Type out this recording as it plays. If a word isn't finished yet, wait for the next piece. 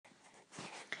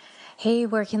Hey,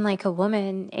 working like a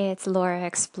woman, it's Laura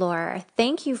Explorer.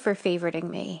 Thank you for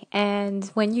favoriting me. And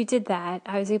when you did that,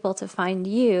 I was able to find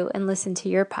you and listen to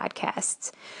your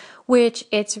podcasts, which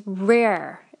it's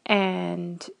rare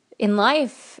and in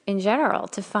life in general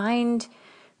to find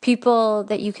people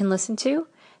that you can listen to,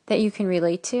 that you can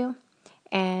relate to.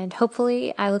 And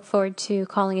hopefully, I look forward to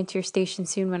calling into your station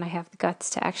soon when I have the guts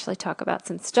to actually talk about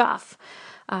some stuff.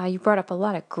 You brought up a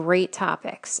lot of great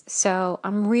topics, so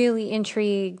I'm really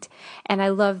intrigued, and I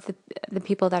love the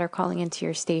people that are calling into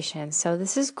your station. So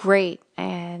this is great,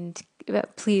 and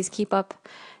please keep up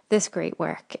this great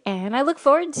work. And I look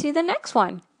forward to the next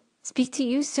one. Speak to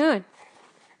you soon.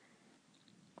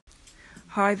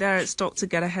 Hi there, it's Dr.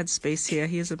 Get a Headspace here.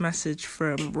 Here's a message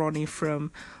from Ronnie from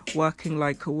Working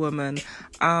Like a Woman.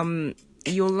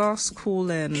 Your last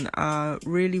call in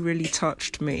really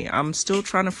touched me. I'm still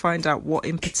trying to find out what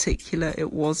in particular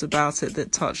it was about it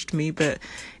that touched me, but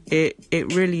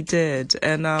it really did.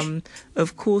 And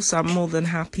of course I'm more than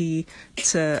happy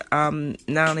to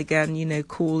now and again,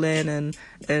 call in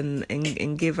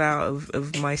and give out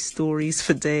of my stories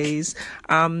for days.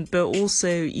 But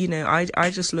also, I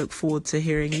just look forward to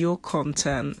hearing your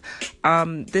content.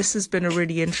 This has been a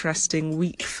really interesting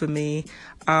week for me.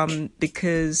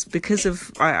 Because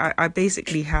of I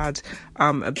basically had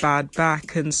a bad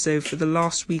back, and so for the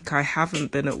last week I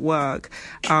haven't been at work,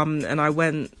 and I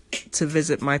went to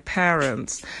visit my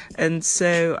parents, and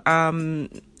so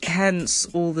hence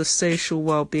all the social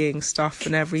well-being stuff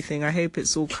and everything. I hope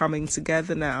it's all coming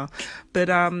together now, but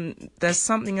there's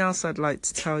something else I'd like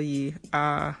to tell you.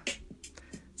 Time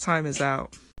is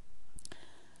out.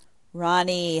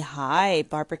 Ronnie, hi,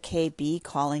 Barbara KB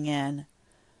calling in.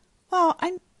 Well,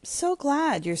 I'm so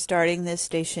glad you're starting this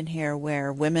station here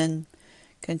where women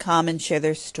can come and share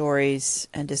their stories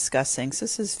and discuss things.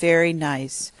 This is very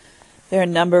nice. There are a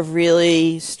number of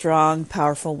really strong,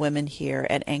 powerful women here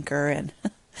at Anchor, and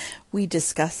we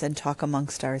discuss and talk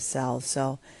amongst ourselves.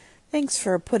 So thanks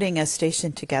for putting a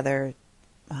station together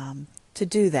to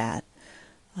do that.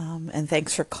 And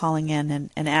thanks for calling in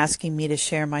and asking me to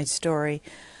share my story.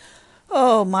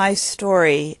 Oh, my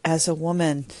story as a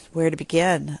woman, where to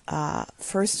begin?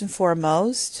 First and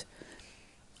foremost,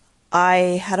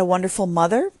 I had a wonderful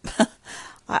mother.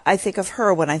 I think of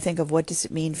her when I think of what does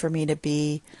it mean for me to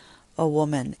be a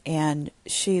woman. And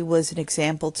she was an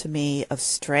example to me of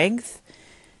strength,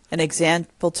 an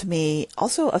example to me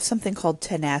also of something called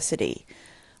tenacity.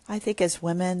 I think as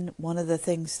women, one of the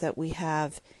things that we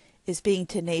have is being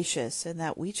tenacious and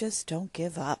that we just don't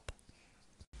give up.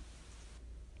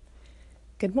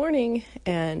 Good morning,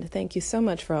 and thank you so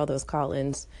much for all those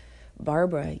call-ins.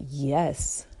 Barbara,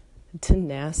 yes,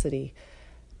 tenacity.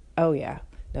 Oh, yeah,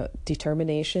 no,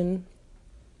 determination.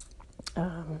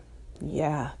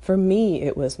 Yeah, for me,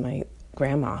 it was my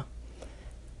grandma.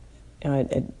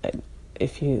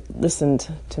 If you listened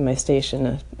to my station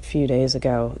a few days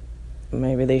ago,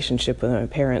 my relationship with my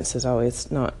parents is always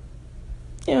not,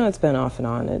 it's been off and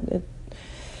on.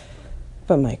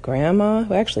 But my grandma,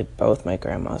 well, actually both my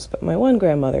grandmas, but my one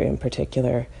grandmother in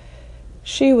particular,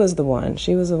 she was the one.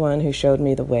 She was the one who showed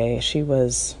me the way. She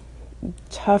was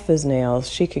tough as nails.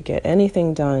 She could get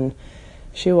anything done.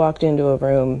 She walked into a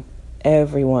room,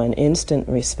 everyone, instant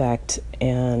respect,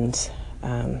 and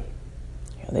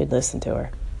they'd listen to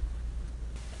her.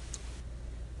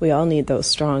 We all need those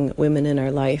strong women in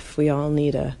our life. We all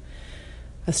need a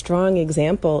strong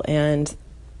example, and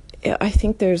I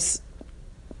think there's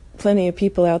plenty of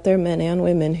people out there, men and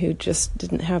women, who just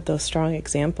didn't have those strong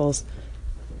examples.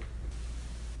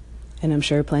 And I'm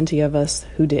sure plenty of us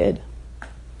who did.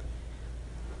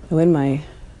 When my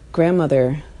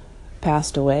grandmother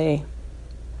passed away,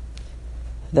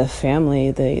 the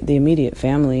family, the immediate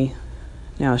family,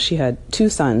 now she had two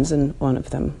sons, and one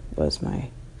of them was my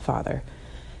father.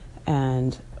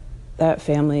 And that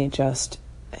family just,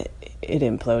 it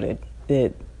imploded.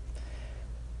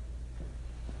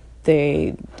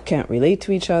 They can't relate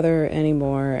to each other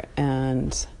anymore,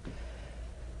 and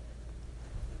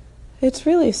it's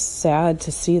really sad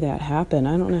to see that happen.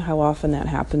 I don't know how often that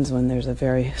happens when there's a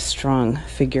very strong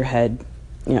figurehead,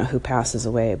 who passes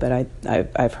away, but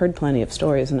I've heard plenty of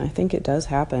stories, and I think it does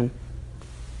happen,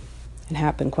 and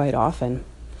happen quite often.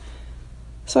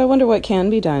 So I wonder what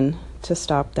can be done to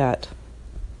stop that,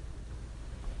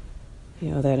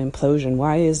 that implosion.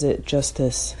 Why is it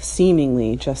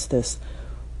seemingly just this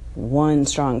one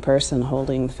strong person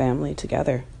holding the family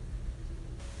together?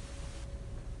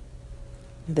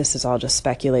 This is all just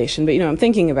speculation, but I'm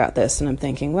thinking about this, and I'm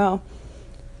thinking, well,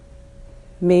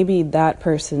 maybe that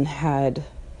person had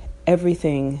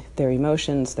everything, their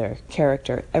emotions, their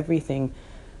character, everything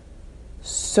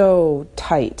so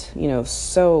tight,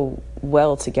 so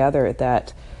well together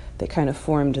that they kind of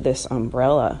formed this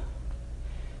umbrella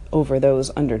over those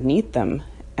underneath them.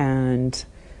 And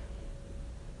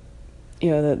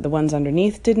the ones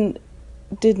underneath didn't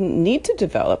need to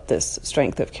develop this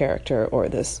strength of character or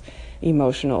this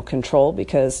emotional control,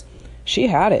 because she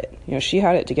had it. She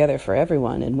had it together for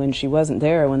everyone. And when she wasn't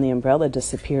there, when the umbrella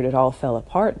disappeared, it all fell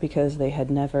apart because they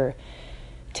had never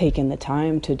taken the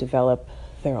time to develop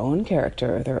their own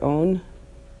character, their own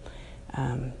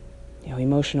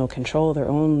emotional control, their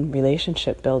own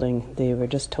relationship building. They were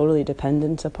just totally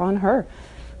dependent upon her.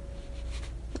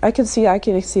 I can see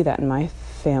that in my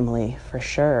family for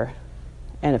sure.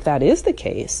 And if that is the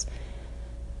case,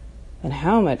 then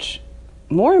how much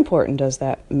more important does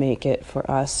that make it for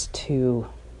us to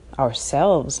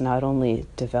ourselves not only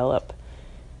develop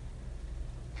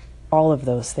all of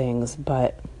those things,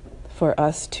 but for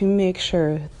us to make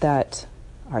sure that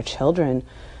our children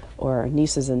or our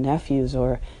nieces and nephews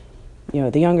or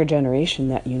the younger generation,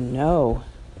 that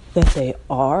that they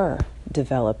are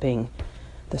developing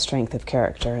the strength of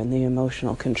character and the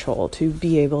emotional control to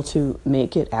be able to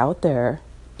make it out there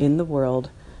in the world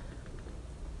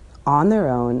on their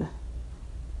own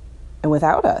and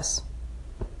without us.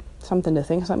 Something you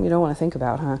don't want to think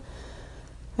about, huh?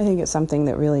 I think it's something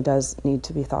that really does need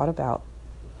to be thought about.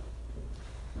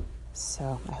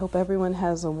 So I hope everyone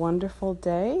has a wonderful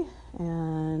day,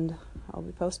 and I'll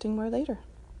be posting more later.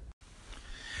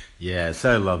 Yes,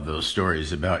 I love those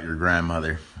stories about your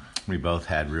grandmother. We both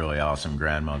had really awesome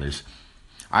grandmothers.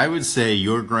 I would say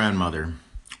your grandmother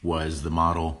was the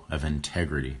model of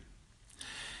integrity.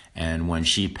 And when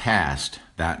she passed,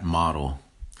 that model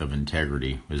of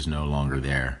integrity was no longer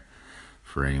there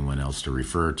for anyone else to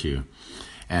refer to.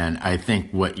 And I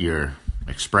think what you're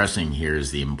expressing here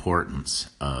is the importance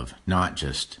of not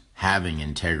just having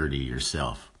integrity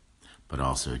yourself, but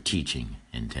also teaching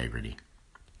integrity.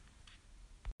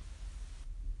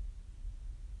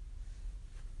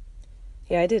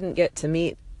 Yeah, I didn't get to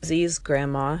meet Z's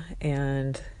grandma,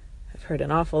 and I've heard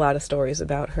an awful lot of stories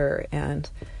about her, and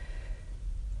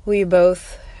we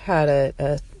both had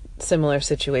a similar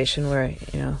situation where,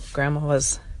 grandma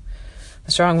was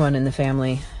the strong one in the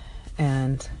family,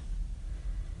 and,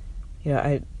 he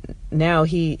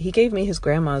gave me his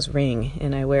grandma's ring,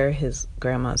 and I wear his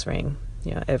grandma's ring,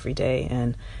 every day,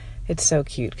 and it's so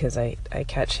cute because I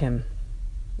catch him,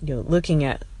 looking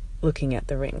at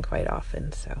the ring quite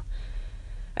often, so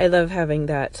I love having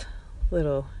that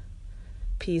little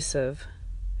piece of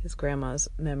his grandma's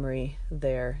memory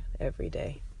there every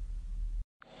day.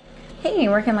 Hey,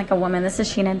 Working Like a Woman. This is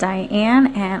Sheena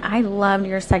Diane, and I loved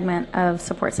your segment of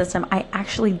support system. I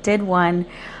actually did one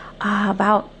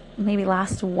about maybe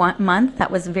last month that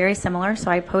was very similar,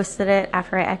 so I posted it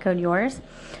after I echoed yours.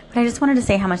 But I just wanted to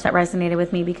say how much that resonated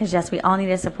with me, because yes, we all need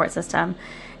a support system.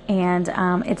 And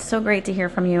it's so great to hear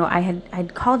from you.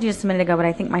 I'd called you just a minute ago, but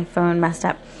I think my phone messed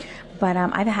up. But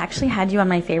I've actually had you on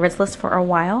my favorites list for a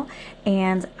while,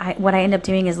 and what I end up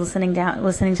doing is listening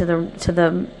to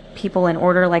the people in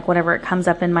order, like whatever it comes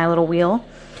up in my little wheel.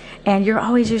 And you're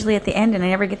always usually at the end, and I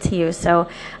never get to you. So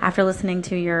after listening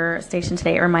to your station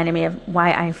today, it reminded me of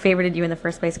why I favorited you in the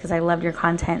first place, because I loved your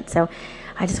content. So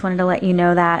I just wanted to let you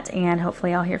know that, and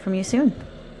hopefully I'll hear from you soon.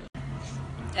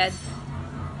 Ed,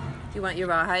 do you want your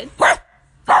rawhide? Do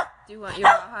you want your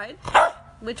rawhide?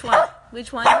 Which one?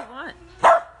 Which one do you want?